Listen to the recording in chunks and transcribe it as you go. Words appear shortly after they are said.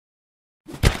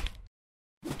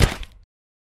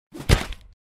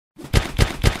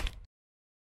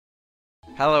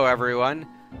Hello everyone.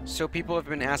 So people have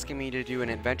been asking me to do an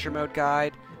adventure mode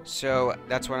guide, so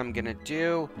that's what I'm gonna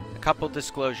do. A couple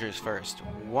disclosures first.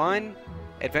 One,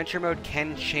 adventure mode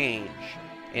can change,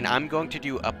 and I'm going to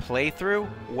do a playthrough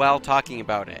while talking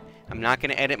about it. I'm not going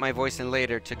to edit my voice in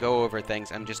later to go over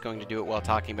things. I'm just going to do it while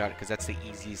talking about it because that's the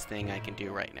easiest thing I can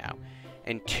do right now.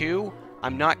 And two,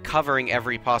 I'm not covering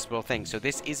every possible thing, so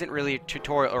this isn't really a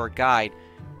tutorial or a guide,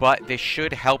 but this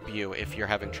should help you if you're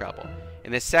having trouble.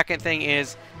 And the second thing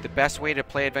is, the best way to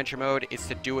play adventure mode is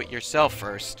to do it yourself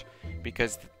first,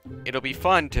 because it'll be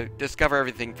fun to discover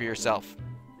everything for yourself.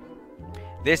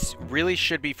 This really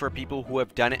should be for people who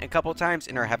have done it a couple times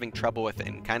and are having trouble with it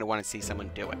and kind of want to see someone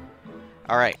do it.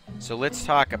 Alright, so let's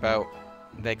talk about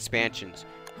the expansions.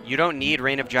 You don't need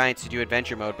Reign of Giants to do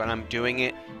adventure mode, but I'm doing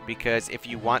it because if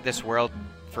you want this world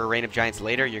for Reign of Giants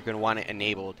later, you're going to want it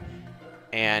enabled.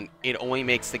 And it only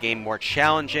makes the game more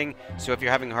challenging, so if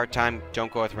you're having a hard time,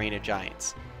 don't go with Reign of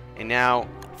Giants. And now,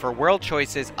 for world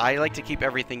choices, I like to keep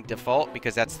everything default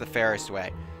because that's the fairest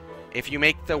way. If you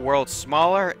make the world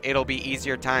smaller, it'll be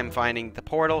easier time finding the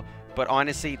portal, but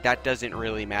honestly, that doesn't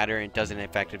really matter and doesn't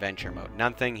affect adventure mode.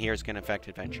 Nothing here is going to affect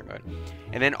adventure mode.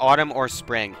 And then autumn or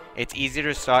spring. It's easier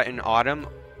to start in autumn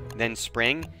than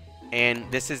spring.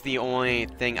 And this is the only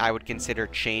thing I would consider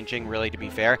changing, really, to be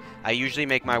fair. I usually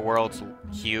make my worlds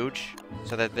huge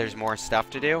so that there's more stuff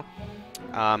to do.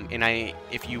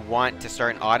 If you want to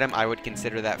start in autumn, I would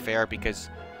consider that fair because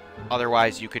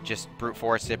otherwise you could just brute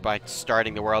force it by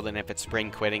starting the world, and if it's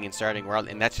spring, quitting and starting world,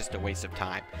 and that's just a waste of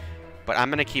time. But I'm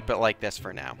going to keep it like this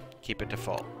for now. Keep it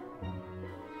default.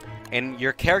 And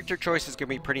your character choice is going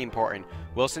to be pretty important.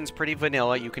 Wilson's pretty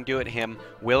vanilla. You can do it him.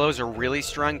 Willow's a really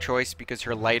strong choice because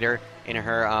her lighter and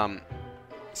her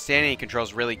sanity control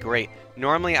is really great.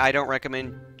 Normally, I don't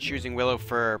recommend choosing Willow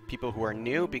for people who are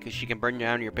new because she can burn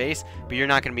down your base, but you're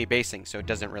not going to be basing, so it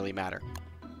doesn't really matter.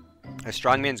 A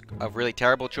strongman's a really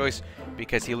terrible choice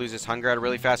because he loses hunger at a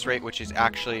really fast rate, which is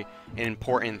actually an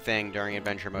important thing during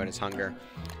adventure mode is hunger.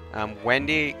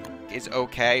 Wendy is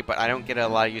okay, but I don't get a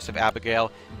lot of use of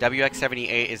Abigail.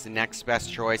 WX78 is the next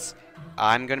best choice.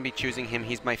 I'm going to be choosing him.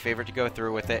 He's my favorite to go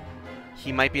through with it.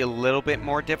 He might be a little bit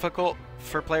more difficult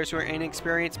for players who are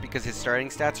inexperienced because his starting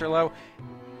stats are low,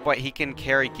 but he can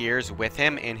carry gears with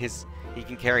him and he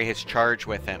can carry his charge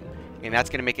with him. And that's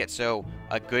going to make it so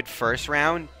a good first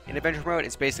round in adventure mode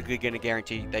is basically going to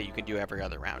guarantee that you can do every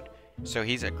other round. So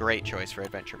he's a great choice for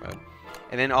adventure mode.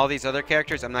 And then all these other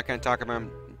characters, I'm not going to talk about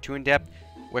them too in depth.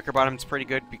 Wickerbottom's pretty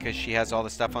good because she has all the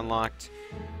stuff unlocked.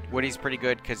 Woody's pretty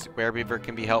good because Bearbeaver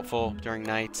can be helpful during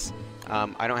nights.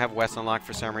 I don't have Wes unlocked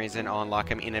for some reason. I'll unlock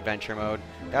him in adventure mode.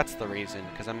 That's the reason,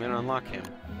 because I'm going to unlock him.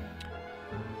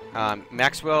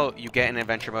 Maxwell, you get in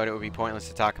adventure mode. It would be pointless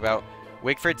to talk about.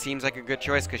 Wigford seems like a good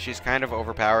choice because she's kind of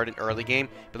overpowered in early game,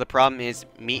 but the problem is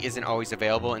meat isn't always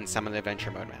available in some of the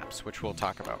adventure mode maps, which we'll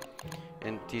talk about.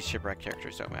 And these shipwreck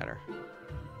characters don't matter.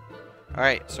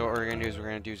 Alright, so what we're going to do is we're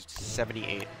going to do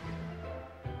 78.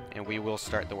 And we will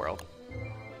start the world.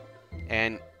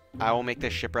 And I will make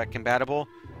this shipwreck compatible,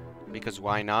 because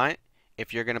why not?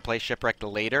 If you're going to play shipwreck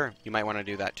later, you might want to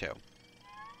do that too.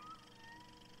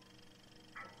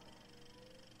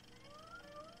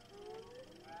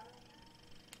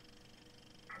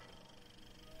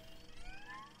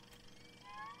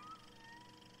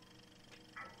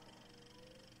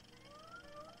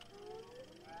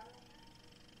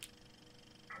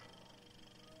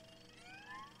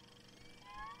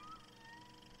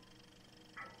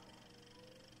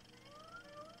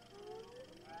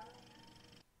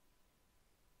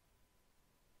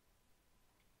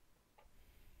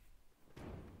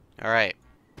 Alright,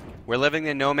 we're living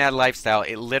the nomad lifestyle.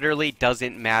 It literally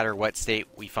doesn't matter what state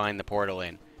we find the portal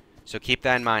in. So keep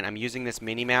that in mind. I'm using this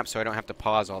mini-map so I don't have to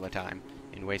pause all the time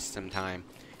and waste some time.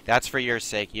 That's for your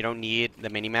sake. You don't need the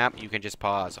mini-map. You can just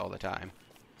pause all the time.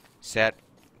 Set,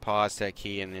 pause, set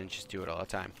key, and then just do it all the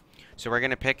time. So we're going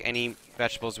to pick any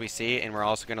vegetables we see, and we're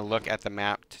also going to look at the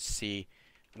map to see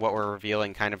what we're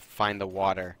revealing, kind of find the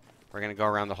water. We're going to go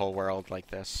around the whole world like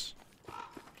this.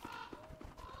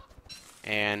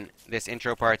 And this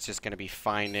intro part's just going to be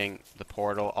finding the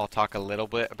portal. I'll talk a little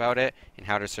bit about it and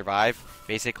how to survive.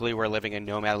 Basically, we're living a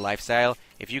nomad lifestyle.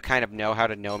 If you kind of know how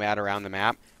to nomad around the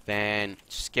map, then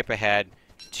skip ahead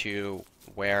to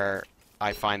where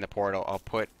I find the portal. I'll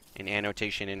put an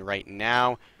annotation in right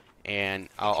now, and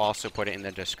I'll also put it in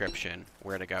the description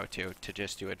where to go to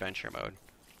just do adventure mode.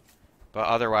 But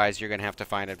otherwise, you're going to have to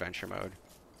find adventure mode.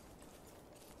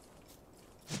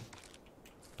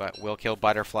 But we'll kill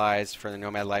butterflies for the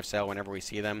nomad lifestyle whenever we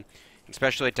see them.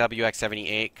 Especially at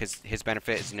WX78, because his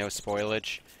benefit is no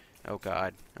spoilage. Oh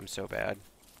god, I'm so bad.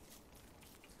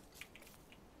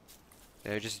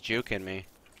 They're just juking me.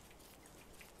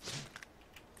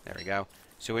 There we go.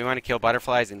 So we want to kill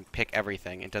butterflies and pick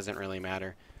everything. It doesn't really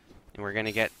matter. And we're going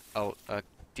to get a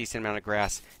decent amount of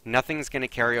grass. Nothing's going to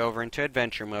carry over into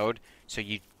adventure mode, so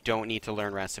you don't need to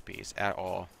learn recipes at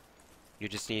all. You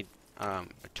just need a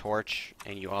torch,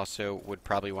 and you also would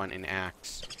probably want an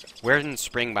axe. We're in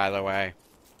spring, by the way,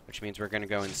 which means we're going to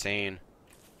go insane.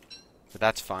 But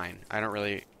that's fine. I don't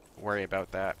really worry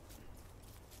about that.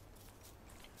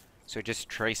 So just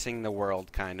tracing the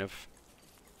world, kind of.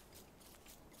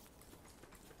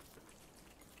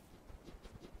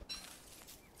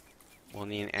 We'll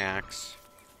need an axe.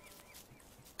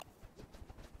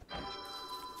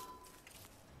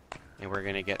 And we're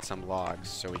gonna get some logs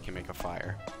so we can make a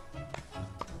fire.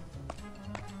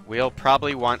 We'll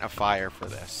probably want a fire for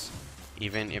this.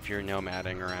 Even if you're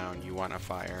nomading around, you want a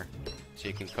fire. So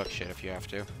you can cook shit if you have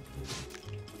to.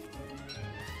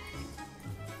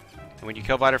 And when you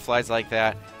kill butterflies like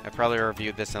that, I probably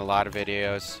reviewed this in a lot of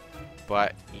videos,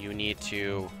 but you need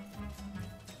to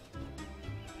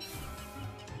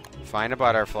find a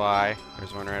butterfly.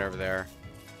 There's one right over there.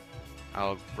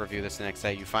 I'll review this the next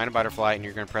day. You find a butterfly and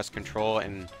you're going to press Control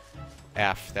and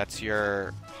F. That's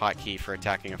your hotkey for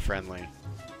attacking a friendly.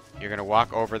 You're going to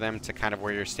walk over them to kind of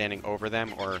where you're standing over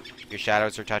them, or your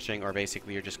shadows are touching, or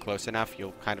basically you're just close enough.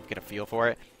 You'll kind of get a feel for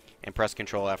it. And press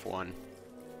Control F1.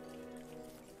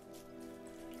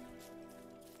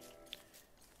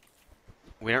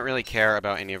 We don't really care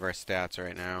about any of our stats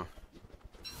right now.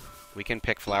 We can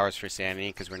pick flowers for sanity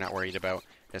because we're not worried about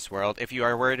this world. If you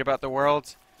are worried about the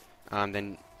world,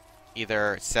 then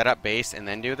either set up base and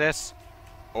then do this,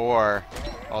 or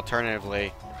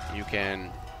alternatively, you can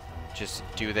just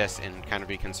do this and kind of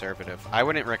be conservative. I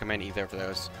wouldn't recommend either of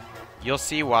those. You'll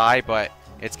see why, but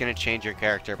it's going to change your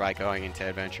character by going into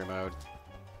adventure mode.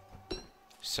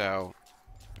 So,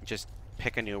 just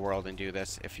pick a new world and do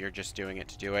this if you're just doing it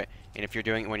to do it. And if you're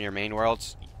doing it when your main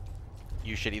worlds,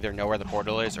 you should either know where the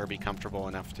portal is or be comfortable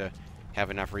enough to have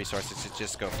enough resources to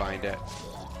just go find it.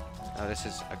 Oh, this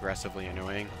is aggressively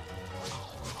annoying.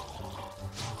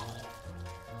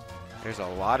 There's a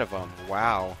lot of them.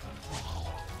 Wow.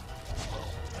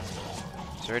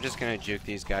 So we're just going to juke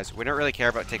these guys. We don't really care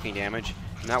about taking damage.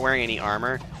 I'm not wearing any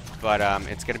armor, but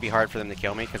it's going to be hard for them to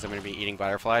kill me because I'm going to be eating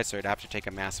butterflies, so I'd have to take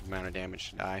a massive amount of damage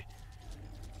to die.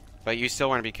 But you still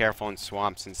want to be careful in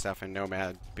swamps and stuff in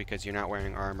Nomad because you're not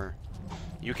wearing armor.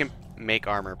 You can make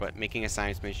armor, but making a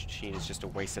science machine is just a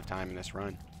waste of time in this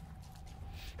run.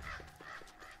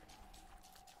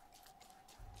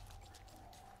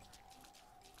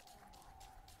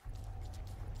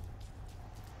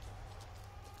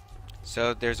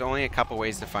 So there's only a couple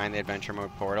ways to find the adventure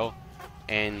mode portal,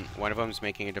 and one of them is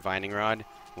making a divining rod,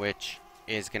 which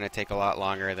is going to take a lot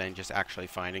longer than just actually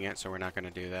finding it, so we're not going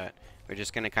to do that. We're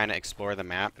just going to kind of explore the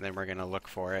map, and then we're going to look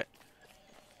for it.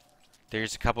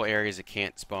 There's a couple areas it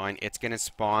can't spawn. It's going to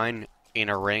spawn in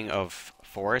a ring of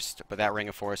forest, but that ring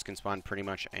of forest can spawn pretty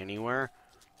much anywhere.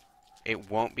 It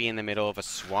won't be in the middle of a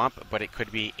swamp, but it could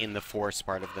be in the forest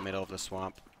part of the middle of the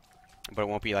swamp. But it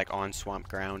won't be like on swamp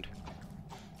ground.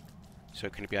 So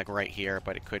it could be like right here,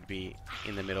 but it could be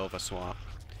in the middle of a swamp.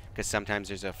 Because sometimes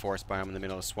there's a forest biome in the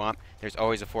middle of a swamp. There's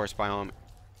always a forest biome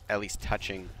at least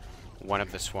touching one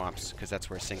of the swamps, because that's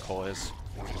where a sinkhole is.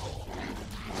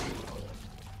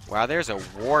 Wow, there's a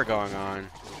war going on.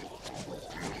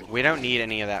 We don't need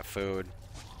any of that food.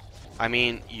 I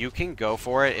mean, you can go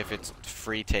for it if it's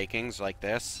free takings like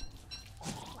this,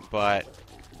 but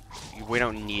we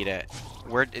don't need it.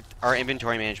 Our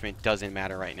inventory management doesn't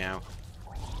matter right now.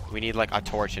 We need like a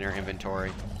torch in our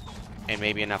inventory and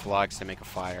maybe enough logs to make a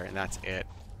fire, and that's it.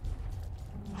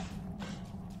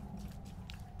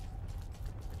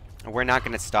 And we're not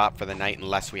going to stop for the night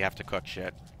unless we have to cook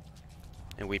shit.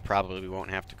 And we probably won't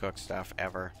have to cook stuff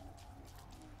ever.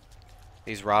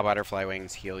 These raw butterfly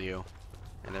wings heal you,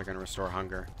 and they're going to restore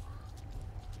hunger.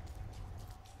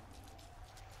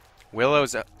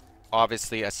 Willow's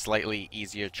obviously a slightly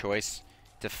easier choice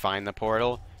to find the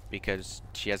portal because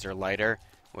she has her lighter,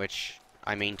 which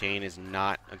I maintain is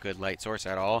not a good light source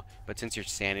at all. But since your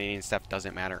sanity and stuff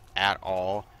doesn't matter at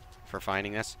all for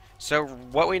finding this. So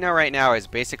what we know right now is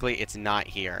basically it's not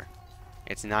here.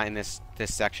 It's not in this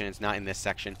section. It's not in this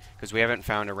section because we haven't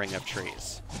found a ring of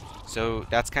trees. So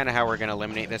that's kind of how we're going to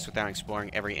eliminate this without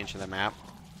exploring every inch of the map.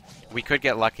 We could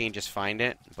get lucky and just find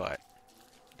it, but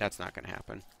that's not going to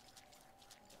happen.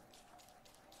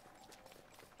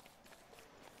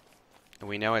 And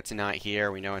we know it's not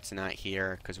here. We know it's not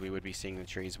here because we would be seeing the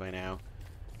trees by now.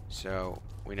 So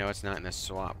we know it's not in this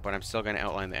swamp, but I'm still going to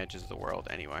outline the edges of the world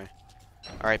anyway.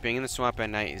 Alright, being in the swamp at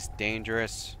night is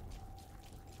dangerous.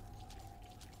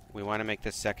 we want to make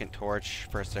this second torch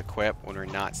for us to equip when we're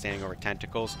not standing over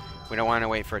tentacles. We don't want to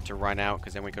wait for it to run out,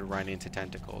 because then we could run into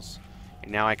tentacles.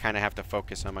 And now I kind of have to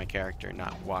focus on my character,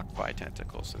 not walk by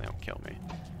tentacles so they don't kill me.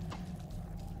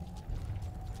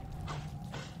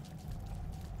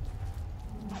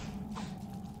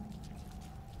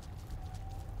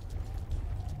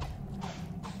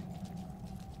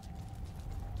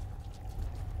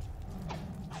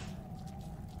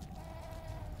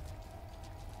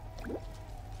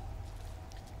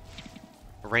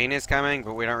 Rain is coming,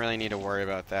 but we don't really need to worry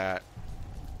about that.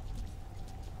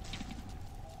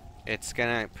 It's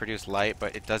gonna produce light,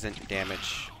 but it doesn't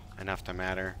damage enough to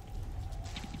matter.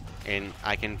 And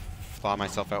I can thaw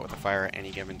myself out with a fire at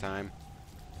any given time.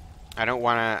 I don't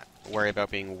want to worry about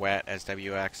being wet as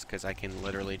WX, because I can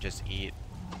literally just eat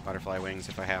butterfly wings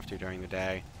if I have to during the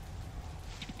day.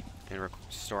 And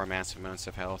restore massive amounts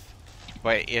of health.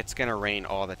 But it's gonna rain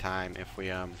all the time if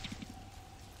we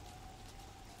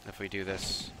do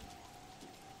this.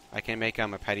 I can make a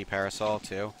petty parasol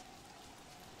too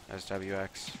as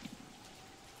WX.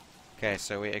 Okay,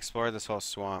 so we explored this whole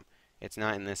swamp. It's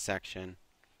not in this section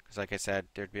because, like I said,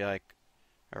 there'd be like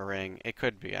a ring. It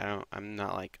could be. I'm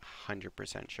not like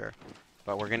 100% sure,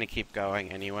 but we're gonna keep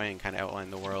going anyway and kind of outline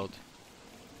the world.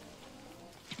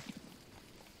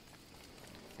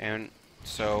 And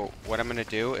so what I'm gonna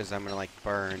do is I'm gonna like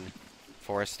burn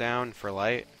forest down for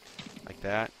light, like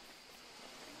that.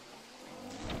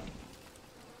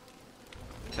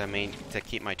 To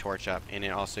keep my torch up, and then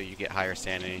also you get higher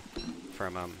sanity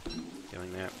from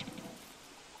doing that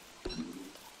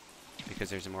because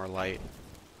there's more light.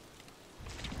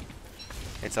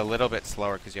 It's a little bit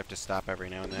slower because you have to stop every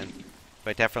now and then,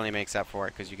 but it definitely makes up for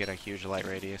it because you get a huge light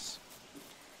radius.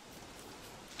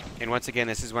 And once again,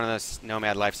 this is one of those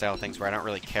nomad lifestyle things where I don't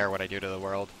really care what I do to the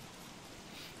world.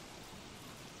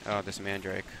 Oh, this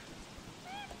mandrake.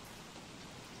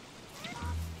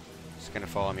 It's gonna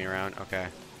follow me around. Okay.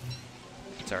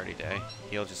 It's already day.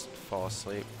 He'll just fall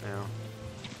asleep now.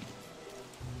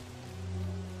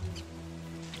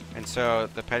 And so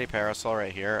the petty parasol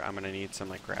right here, I'm gonna need some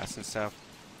like grass and stuff.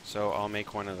 So I'll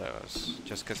make one of those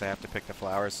just because I have to pick the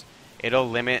flowers. It'll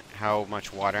limit how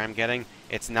much water I'm getting.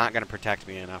 It's not gonna protect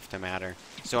me enough to matter.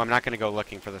 So I'm not gonna go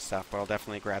looking for the stuff, but I'll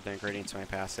definitely grab the ingredients when I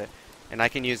pass it. And I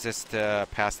can use this to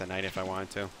pass the night if I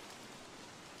wanted to.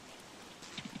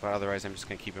 But otherwise I'm just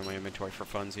gonna keep it in my inventory for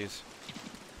funsies.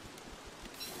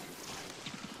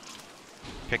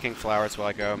 Picking flowers while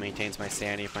I go maintains my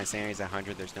sanity. If my sanity's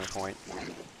 100, there's no point.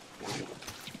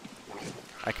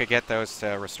 I could get those to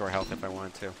restore health if I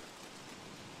wanted to.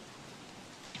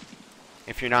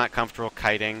 If you're not comfortable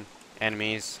kiting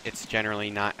enemies, it's generally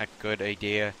not a good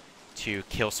idea to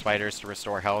kill spiders to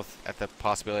restore health at the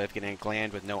possibility of getting a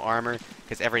gland with no armor,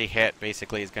 because every hit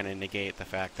basically is going to negate the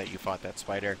fact that you fought that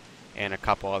spider and a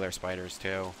couple other spiders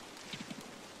too.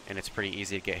 And it's pretty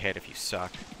easy to get hit if you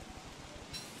suck.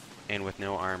 And with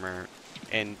no armor.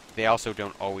 And they also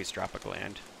don't always drop a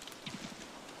gland.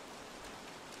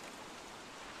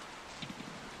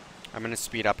 I'm going to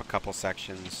speed up a couple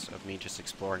sections of me just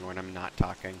exploring when I'm not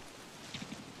talking.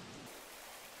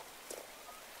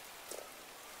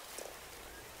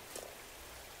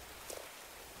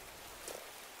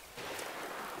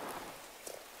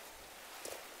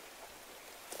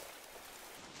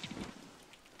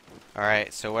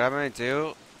 Alright, so what I'm going to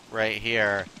do right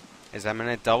here is I'm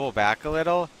going to double back a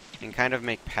little and kind of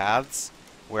make paths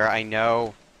where I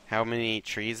know how many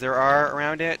trees there are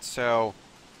around it. So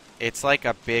it's like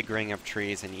a big ring of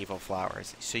trees and evil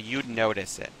flowers. So you'd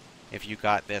notice it if you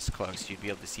got this close. You'd be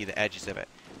able to see the edges of it.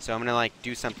 So I'm going to like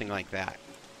do something like that.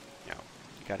 No,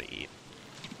 you got to eat.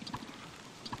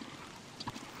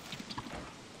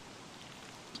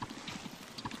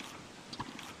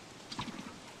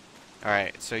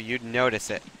 Alright, so you'd notice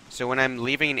it. So when I'm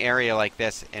leaving an area like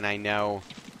this and I know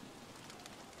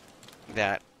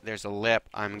that there's a lip,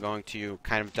 I'm going to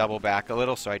kind of double back a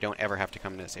little so I don't ever have to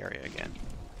come to this area again.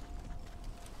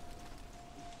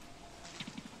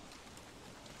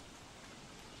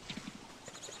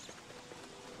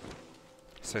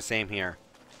 So same here.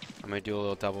 I'm going to do a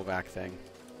little double back thing.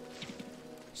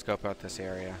 Scope out this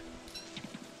area.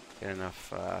 Get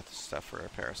enough stuff for a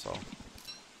parasol.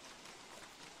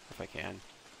 If I can.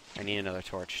 I need another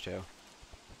torch too.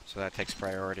 So that takes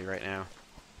priority right now.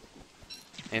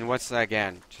 And what's that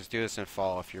again? Just do this in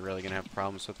fall if you're really going to have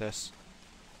problems with this.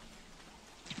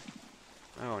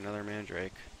 Oh, another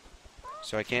mandrake.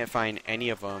 So I can't find any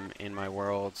of them in my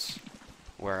worlds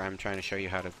where I'm trying to show you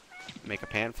how to make a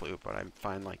pan flute, but I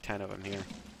find like 10 of them here.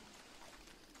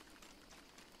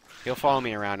 He'll follow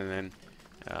me around and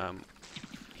then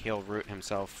he'll root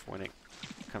himself when it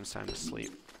comes time to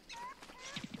sleep.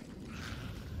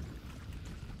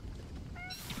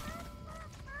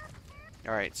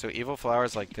 Alright, so evil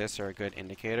flowers like this are a good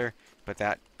indicator, but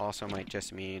that also might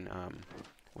just mean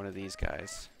one of these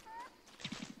guys.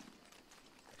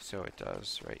 So it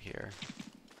does right here.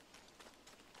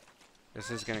 This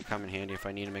is going to come in handy if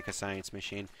I need to make a science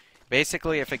machine.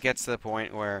 Basically, if it gets to the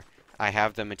point where I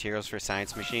have the materials for a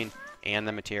science machine and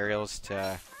the materials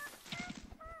to...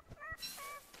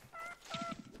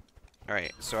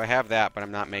 Alright, so I have that, but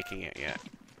I'm not making it yet.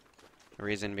 The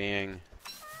reason being...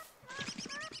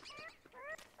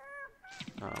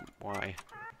 why?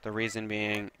 The reason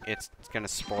being, it's going to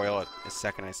spoil it the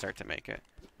second I start to make it.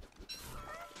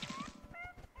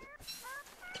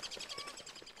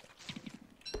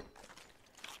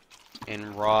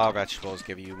 And raw vegetables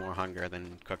give you more hunger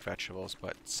than cooked vegetables,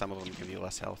 but some of them give you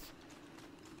less health.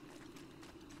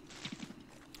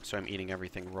 So I'm eating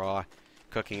everything raw.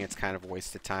 Cooking, it's kind of a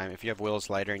waste of time. If you have Will's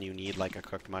lighter and you need like a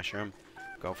cooked mushroom,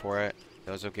 go for it.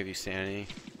 Those will give you sanity.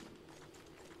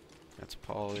 That's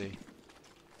poly.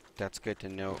 That's good to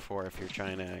note for if you're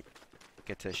trying to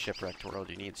get to a shipwrecked world,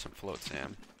 you need some float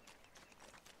Sam.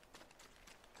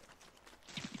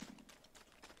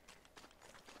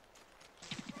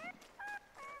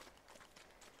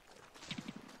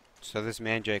 So this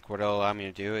mandrake, what it'll allow me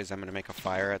to do is I'm going to make a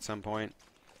fire at some point.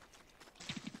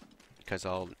 Because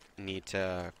I'll need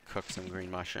to cook some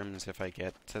green mushrooms if I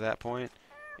get to that point.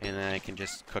 And then I can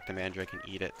just cook the mandrake and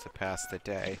eat it to pass the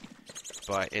day.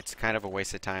 But it's kind of a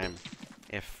waste of time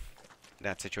if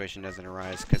that situation doesn't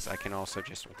arise, because I can also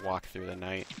just walk through the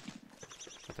night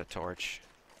with a torch.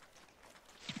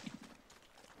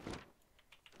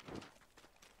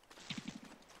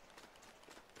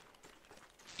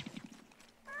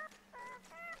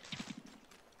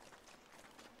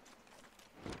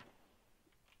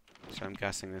 So I'm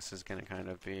guessing this is going to kind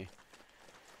of be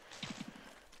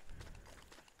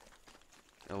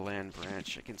a land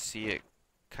branch. I can see it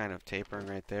kind of tapering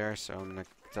right there, so I'm going to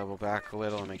double back a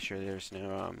little and make sure there's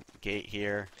no gate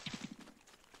here.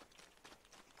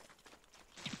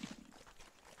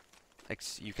 Like,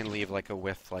 you can leave like a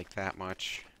width like that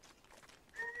much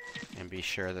and be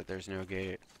sure that there's no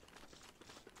gate.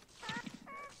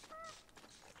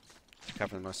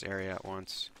 Cover the most area at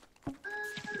once.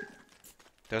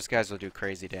 Those guys will do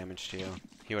crazy damage to you.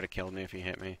 He would have killed me if he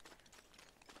hit me.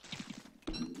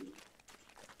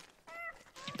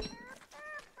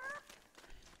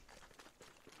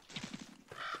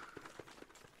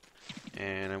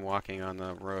 And I'm walking on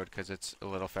the road because it's a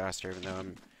little faster, even though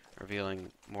I'm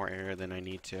revealing more area than I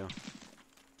need to.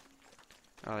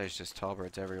 Oh, there's just tall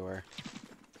birds everywhere.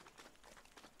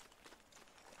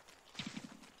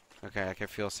 Okay, I can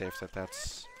feel safe that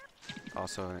that's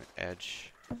also an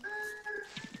edge.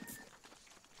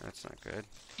 That's not good.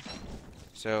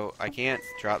 So I can't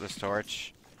drop this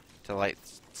torch to light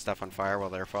stuff on fire while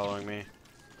they're following me,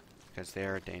 because they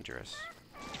are dangerous.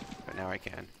 But now I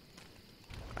can.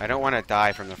 I don't want to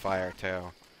die from the fire,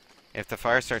 too. If the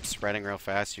fire starts spreading real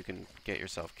fast, you can get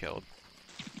yourself killed.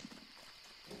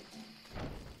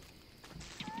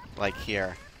 Like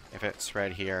here, if it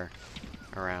spread here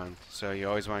around. So you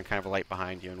always want to kind of light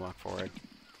behind you and walk forward.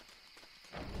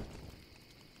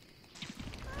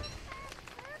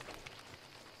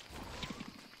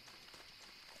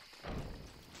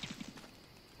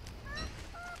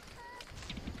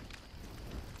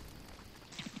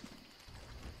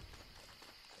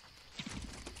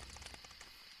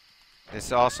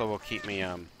 This also will keep me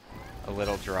a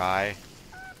little dry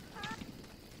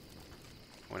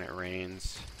when it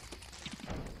rains.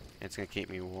 It's gonna keep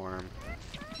me warm.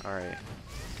 Alright.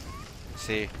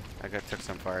 See, took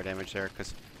some fire damage there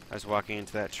because I was walking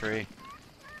into that tree.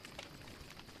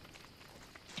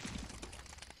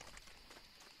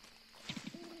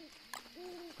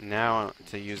 Now,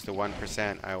 to use the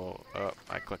 1%, I will... Oh,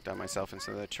 I clicked on myself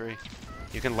instead of the tree.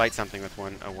 You can light something with a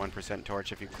 1%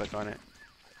 torch if you click on it.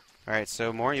 Alright,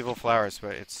 so more evil flowers,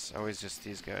 but it's always just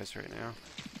these guys right now.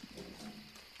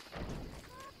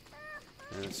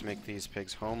 And let's make these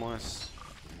pigs homeless.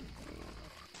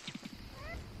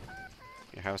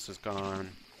 Your house is gone.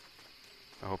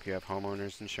 I hope you have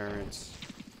homeowner's insurance.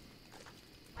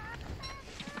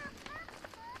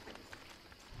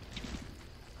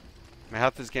 My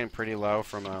health is getting pretty low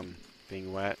from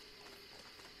being wet,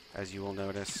 as you will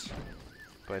notice.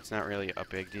 But it's not really a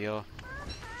big deal.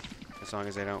 As long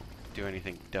as I don't do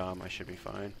anything dumb, I should be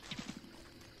fine.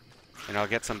 And I'll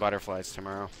get some butterflies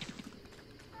tomorrow.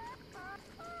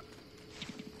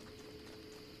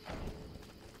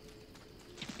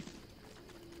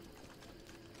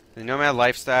 The nomad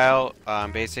lifestyle,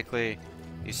 basically,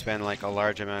 you spend like a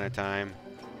large amount of time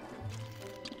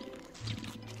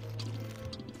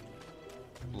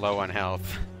low on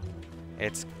health.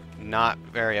 It's not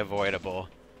very avoidable.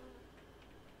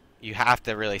 You have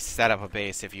to really set up a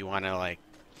base if you want to, like,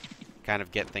 kind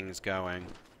of get things going.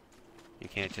 You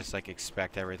can't just, like,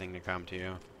 expect everything to come to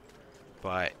you.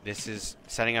 But this is,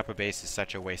 setting up a base is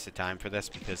such a waste of time for this,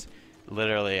 because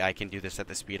literally I can do this at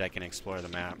the speed I can explore the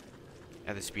map.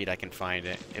 At the speed I can find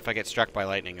it. If I get struck by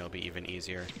lightning, it'll be even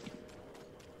easier.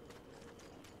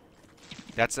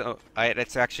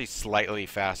 It's actually slightly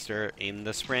faster in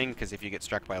the spring, because if you get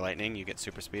struck by lightning, you get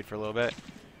super speed for a little bit,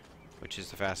 which is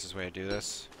the fastest way to do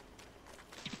this.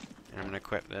 And I'm going to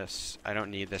equip this. I don't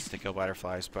need this to kill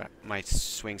butterflies, but my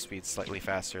swing speed's slightly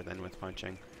faster than with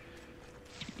punching.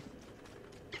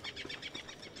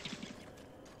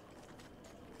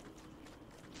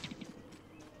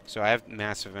 So I have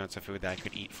massive amounts of food that I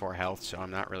could eat for health, so I'm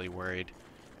not really worried.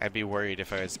 I'd be worried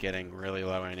if I was getting really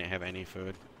low and I didn't have any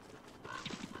food.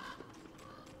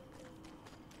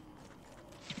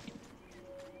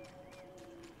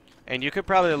 And you could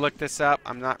probably look this up.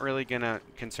 I'm not really going to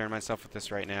concern myself with this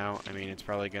right now. I mean, it's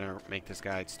probably going to make this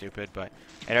guide stupid, but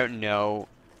I don't know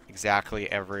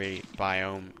exactly every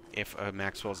biome if a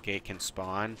Maxwell's Gate can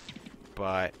spawn,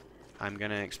 but I'm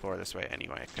going to explore this way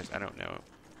anyway, because I don't know.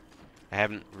 I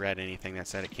haven't read anything that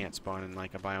said it can't spawn in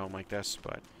like a biome like this,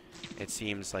 but it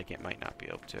seems like it might not be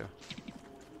able to.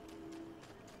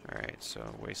 Alright,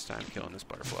 so waste time killing this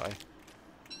butterfly.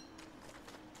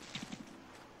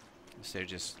 Instead of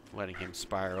just letting him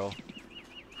spiral.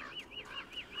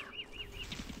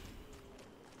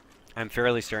 I'm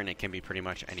fairly certain it can be pretty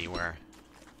much anywhere.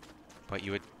 But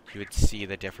you would see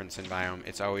the difference in biome.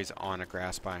 It's always on a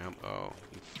grass biome. Oh,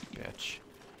 you bitch.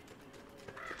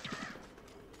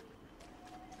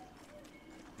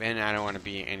 And I don't want to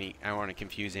be any, I don't want to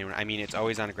confuse anyone. I mean, it's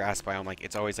always on a grass biome. Like,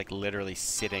 it's always, like, literally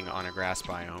sitting on a grass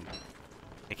biome.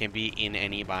 It can be in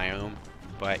any biome,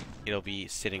 but it'll be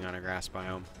sitting on a grass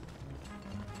biome.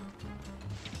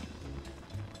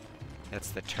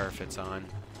 That's the turf it's on.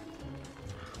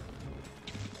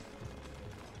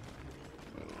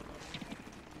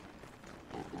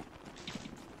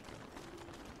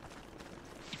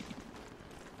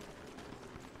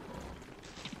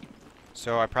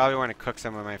 So I probably want to cook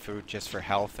some of my food just for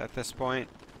health at this point.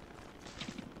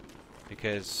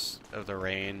 Because of the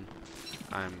rain,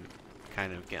 I'm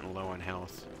kind of getting low on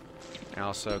health. And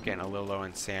also getting a little low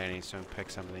on sanity, so I'm going to pick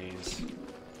some of these.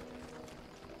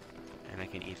 And I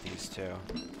can eat these too.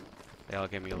 They'll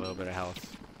give me a little bit of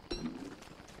health.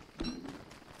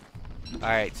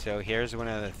 Alright, so here's one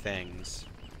of the things.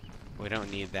 We don't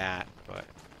need that, but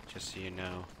just so you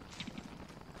know.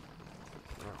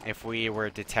 If we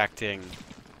were detecting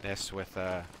this with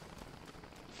a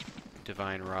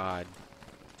divine rod,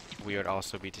 we would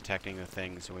also be detecting the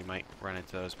things, and we might run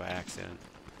into those by accident.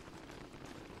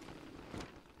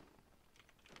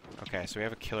 Okay, so we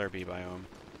have a killer bee biome.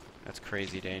 That's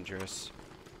crazy dangerous.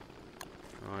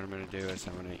 What I'm going to do is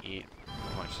I'm going to eat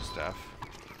a bunch of stuff.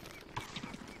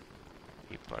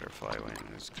 Eat butterfly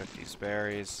wings, cook these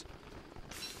berries,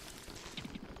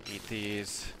 eat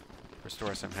these,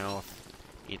 restore some health.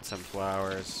 Eat some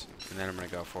flowers, and then I'm going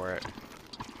to go for it.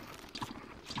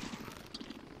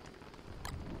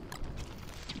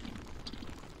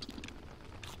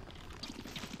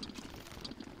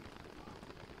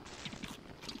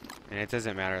 And it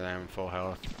doesn't matter that I'm full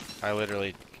health. I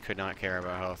literally could not care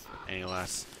about health any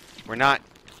less. We're not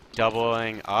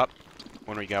doubling up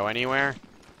when we go anywhere,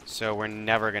 so we're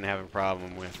never going to have a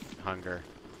problem with hunger.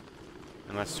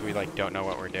 Unless we, like, don't know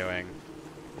what we're doing.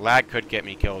 Lag could get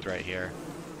me killed right here.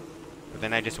 But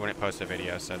then I just wouldn't post a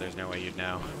video, so there's no way you'd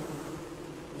know.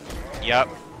 Yup.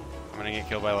 I'm gonna get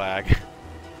killed by lag.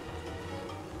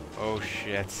 Oh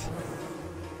shit.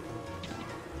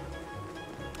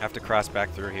 I have to cross back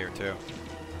through here too.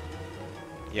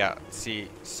 Yeah, see,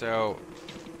 so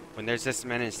when there's this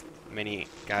many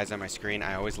guys on my screen,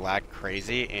 I always lag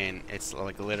crazy, and it's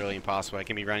like literally impossible. I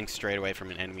can be running straight away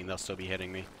from an enemy and they'll still be hitting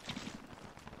me.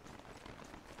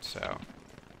 So,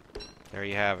 there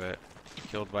you have it.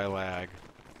 Killed by lag.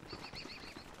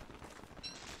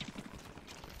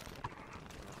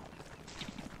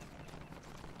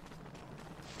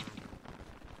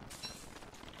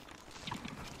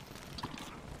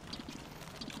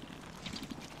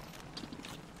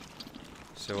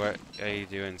 So what I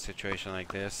do in a situation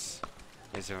like this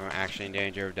is if I'm actually in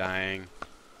danger of dying,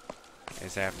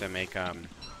 is I have to make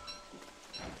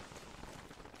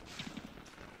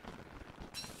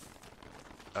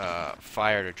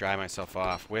fire to dry myself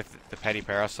off. With the petty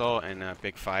parasol and a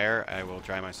big fire, I will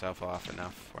dry myself off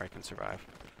enough where I can survive.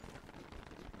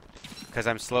 Because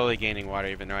I'm slowly gaining water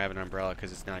even though I have an umbrella,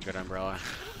 because it's not a good umbrella.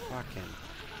 Fucking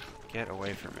get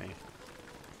away from me.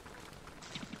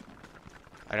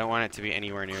 I don't want it to be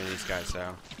anywhere near these guys,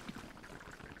 though.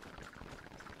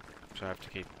 So I have to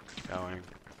keep going,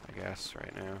 I guess,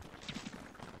 right now.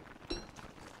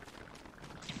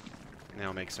 And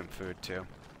I'll make some food, too.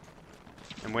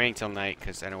 I'm waiting till night,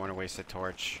 because I don't want to waste a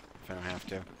torch if I don't have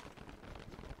to.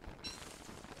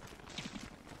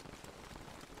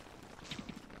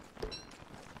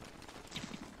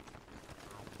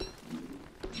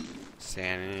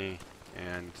 Sanity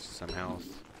and some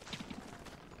health.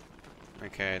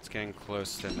 Okay, it's getting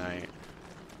close to night.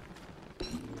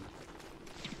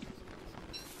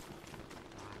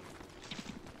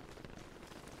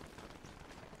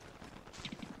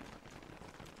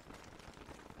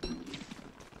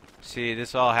 See,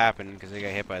 this all happened because I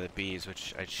got hit by the bees,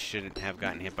 which I shouldn't have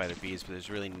gotten hit by the bees, but there's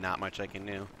really not much I can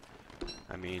do.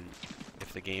 I mean,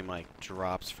 if the game like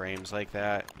drops frames like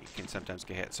that, you can sometimes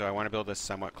get hit. So I want to build this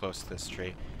somewhat close to this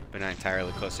tree, but not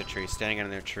entirely close to the tree. Standing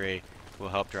under the tree will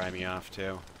help dry me off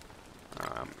too.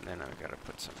 Then I've got to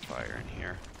put some fire in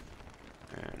here,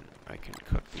 and I can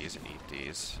cook these and eat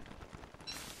these.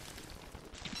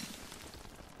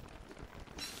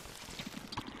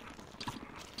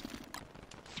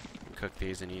 Cook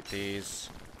these and eat these.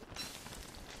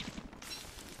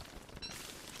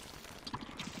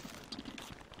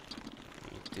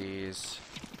 Eat these.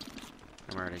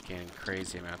 I'm already gaining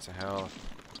crazy amounts of health.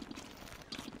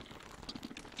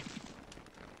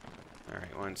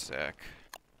 Alright, one sec.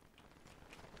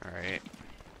 Alright.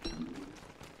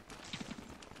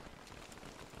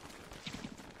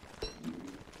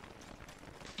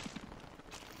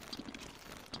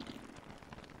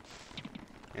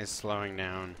 It's slowing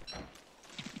down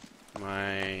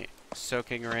my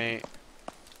soaking rate,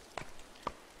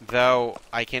 though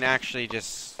I can actually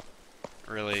just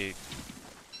really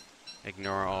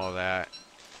ignore all of that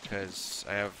because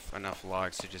I have enough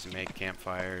logs to just make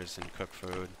campfires and cook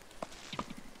food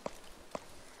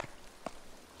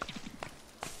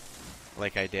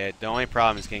like I did. The only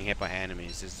problem is getting hit by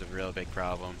enemies. This is a real big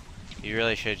problem. You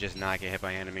really should just not get hit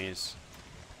by enemies,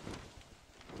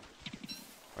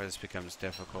 or this becomes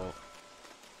difficult.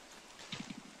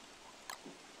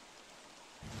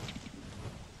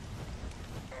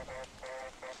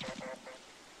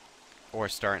 Or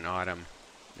start in autumn.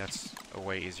 That's a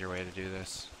way easier way to do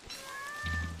this.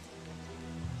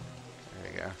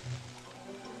 There we go.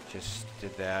 Just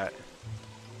did that.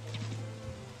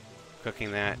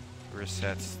 Cooking that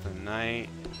resets the night.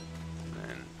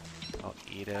 Then I'll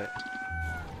eat it.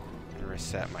 And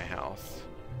reset my health.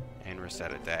 And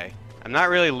reset a day. I'm not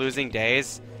really losing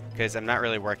days, because I'm not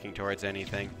really working towards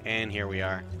anything. And here we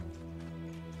are.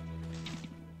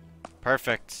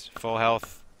 Perfect. Full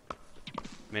health.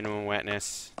 Minimum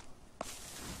wetness.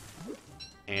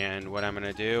 And what I'm going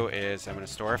to do is I'm going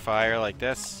to store a fire like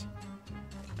this.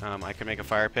 I can make a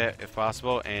fire pit if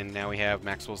possible. And now we have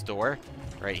Maxwell's door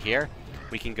right here.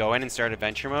 We can go in and start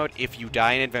adventure mode. If you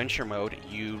die in adventure mode,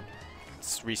 you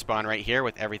respawn right here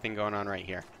with everything going on right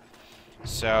here.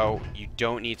 So you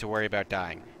don't need to worry about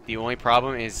dying. The only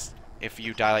problem is if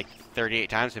you die like 38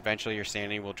 times, eventually your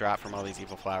sanity will drop from all these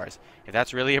evil flowers. If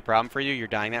that's really a problem for you, you're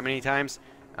dying that many times,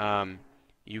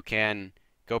 you can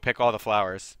go pick all the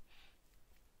flowers.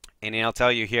 And I'll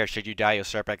tell you here, should you die, you'll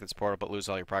start back this portal but lose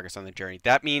all your progress on the journey.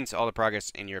 That means all the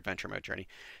progress in your adventure mode journey.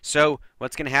 So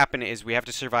what's going to happen is we have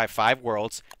to survive 5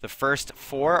 worlds. The first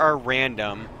 4 are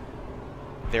random.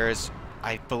 There's,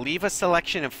 I believe, a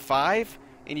selection of 5,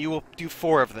 and you will do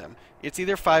 4 of them. It's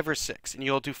either 5 or 6, and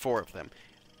you'll do 4 of them.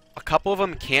 A couple of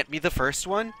them can't be the first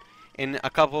one, and a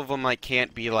couple of them like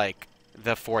can't be like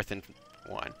the 4th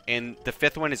one. And the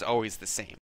 5th one is always the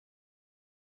same.